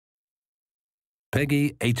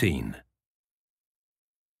Peggy 18.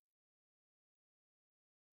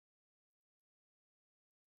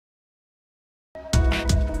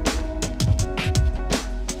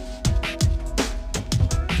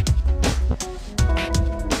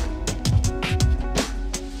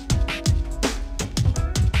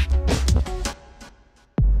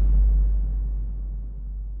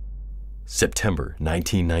 September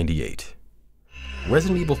 1998.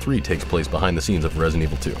 Resident Evil 3 takes place behind the scenes of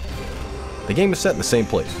Resident Evil 2. The game is set in the same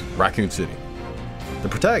place, Raccoon City. The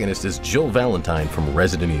protagonist is Jill Valentine from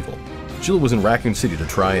Resident Evil. Jill was in Raccoon City to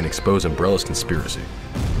try and expose Umbrella's conspiracy.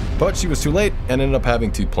 But she was too late and ended up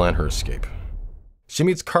having to plan her escape. She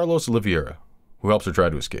meets Carlos Oliveira, who helps her try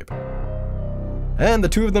to escape. And the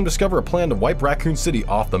two of them discover a plan to wipe Raccoon City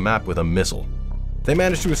off the map with a missile. They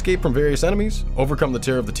manage to escape from various enemies, overcome the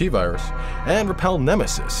terror of the T-Virus, and repel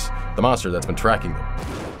Nemesis, the monster that's been tracking them.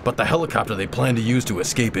 But the helicopter they plan to use to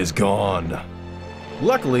escape is gone.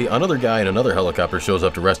 Luckily, another guy in another helicopter shows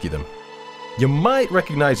up to rescue them. You might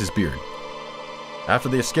recognize his beard. After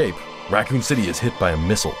they escape, Raccoon City is hit by a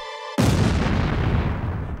missile.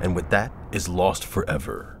 And with that, is lost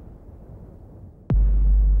forever.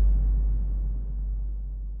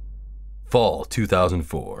 Fall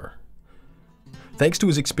 2004. Thanks to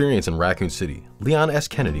his experience in Raccoon City, Leon S.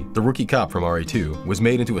 Kennedy, the rookie cop from RE2, was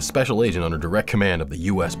made into a special agent under direct command of the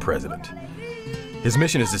US President. His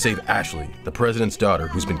mission is to save Ashley, the President's daughter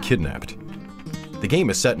who's been kidnapped. The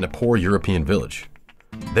game is set in a poor European village.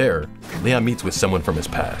 There, Leon meets with someone from his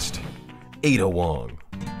past, Ada Wong,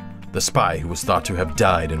 the spy who was thought to have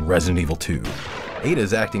died in Resident Evil 2. Ada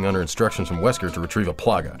is acting under instructions from Wesker to retrieve a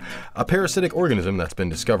plaga, a parasitic organism that's been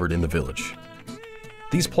discovered in the village.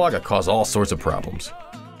 These plaga cause all sorts of problems.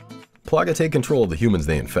 Plaga take control of the humans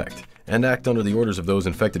they infect, and act under the orders of those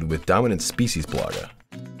infected with dominant species plaga.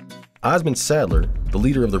 Osmond Sadler, the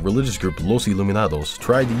leader of the religious group Los Iluminados,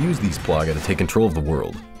 tried to use these plaga to take control of the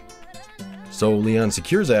world. So Leon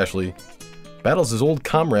secures Ashley, battles his old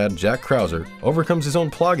comrade Jack Krauser, overcomes his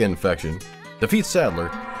own plaga infection, defeats Sadler,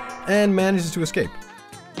 and manages to escape.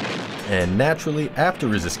 And naturally, after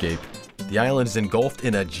his escape, the island is engulfed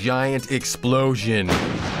in a giant explosion.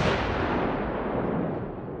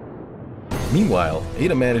 Meanwhile,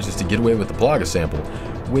 Ada manages to get away with the plaga sample,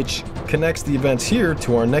 which connects the events here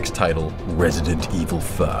to our next title, Resident Evil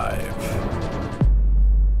 5.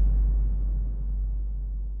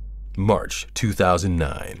 March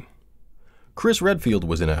 2009. Chris Redfield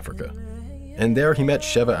was in Africa, and there he met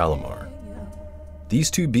Sheva Alomar. These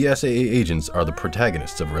two BSAA agents are the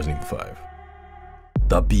protagonists of Resident Evil 5.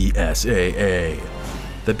 The BSAA.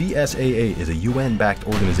 The BSAA is a UN-backed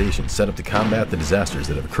organization set up to combat the disasters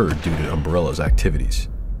that have occurred due to Umbrella's activities.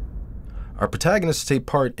 Our protagonists take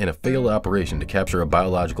part in a failed operation to capture a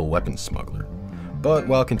biological weapons smuggler. But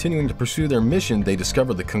while continuing to pursue their mission, they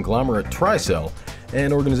discover the conglomerate Tricell,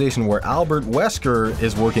 an organization where Albert Wesker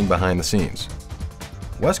is working behind the scenes.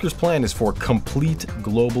 Wesker's plan is for complete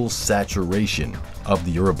global saturation of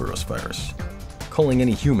the Ouroboros virus, culling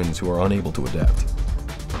any humans who are unable to adapt.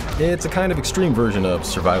 It's a kind of extreme version of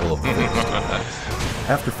survival of the fittest.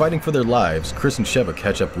 After fighting for their lives, Chris and Sheva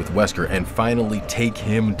catch up with Wesker and finally take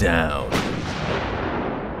him down.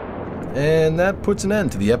 And that puts an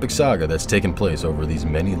end to the epic saga that's taken place over these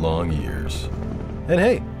many long years. And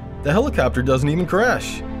hey, the helicopter doesn't even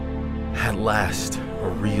crash. At last, a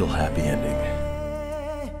real happy ending.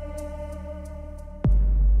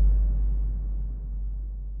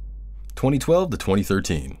 (2012 to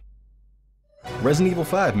 2013). Resident Evil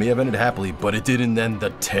 5 may have ended happily, but it didn't end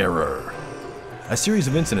the terror. A series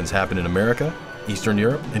of incidents happened in America, Eastern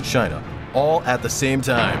Europe, and China, all at the same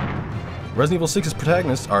time. Resident Evil 6's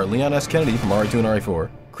protagonists are Leon S. Kennedy from RE2 and RE4,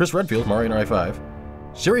 Chris Redfield from RE and RE5,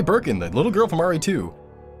 Sherry Birkin, the little girl from RE2,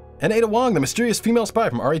 and Ada Wong, the mysterious female spy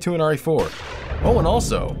from RE2 and RE4. Oh, and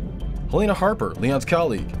also, Helena Harper, Leon's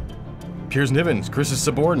colleague, Piers Nivens, Chris's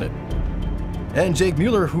subordinate, and Jake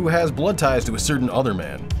Mueller, who has blood ties to a certain other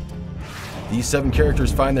man. These 7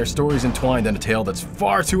 characters find their stories entwined in a tale that's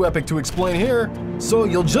far too epic to explain here, so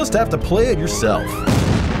you'll just have to play it yourself.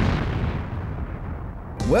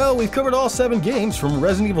 Well, we've covered all 7 games from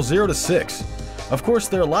Resident Evil 0 to 6. Of course,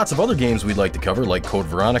 there are lots of other games we'd like to cover, like Code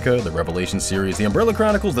Veronica, the Revelation series, the Umbrella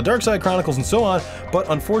Chronicles, the Dark Side Chronicles, and so on, but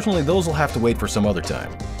unfortunately those will have to wait for some other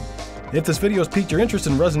time. If this video has piqued your interest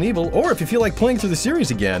in Resident Evil, or if you feel like playing through the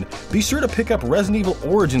series again, be sure to pick up Resident Evil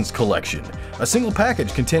Origins Collection, a single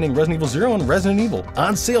package containing Resident Evil 0 and Resident Evil,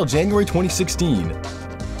 on sale January 2016.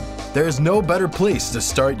 There's no better place to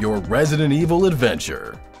start your Resident Evil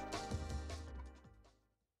adventure.